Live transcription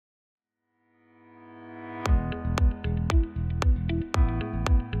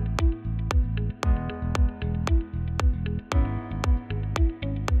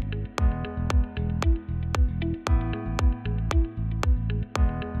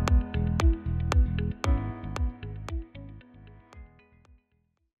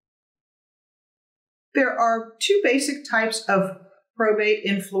There are two basic types of probate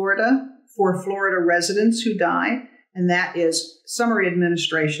in Florida for Florida residents who die, and that is summary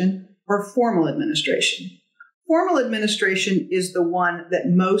administration or formal administration. Formal administration is the one that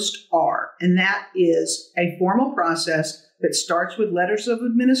most are, and that is a formal process that starts with letters of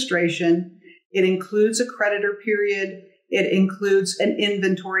administration. It includes a creditor period. It includes an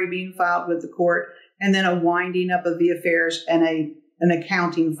inventory being filed with the court, and then a winding up of the affairs and an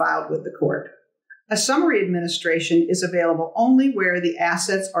accounting filed with the court. A summary administration is available only where the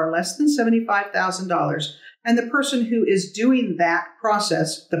assets are less than $75,000, and the person who is doing that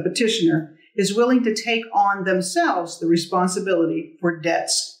process, the petitioner, is willing to take on themselves the responsibility for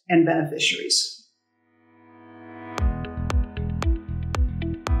debts and beneficiaries.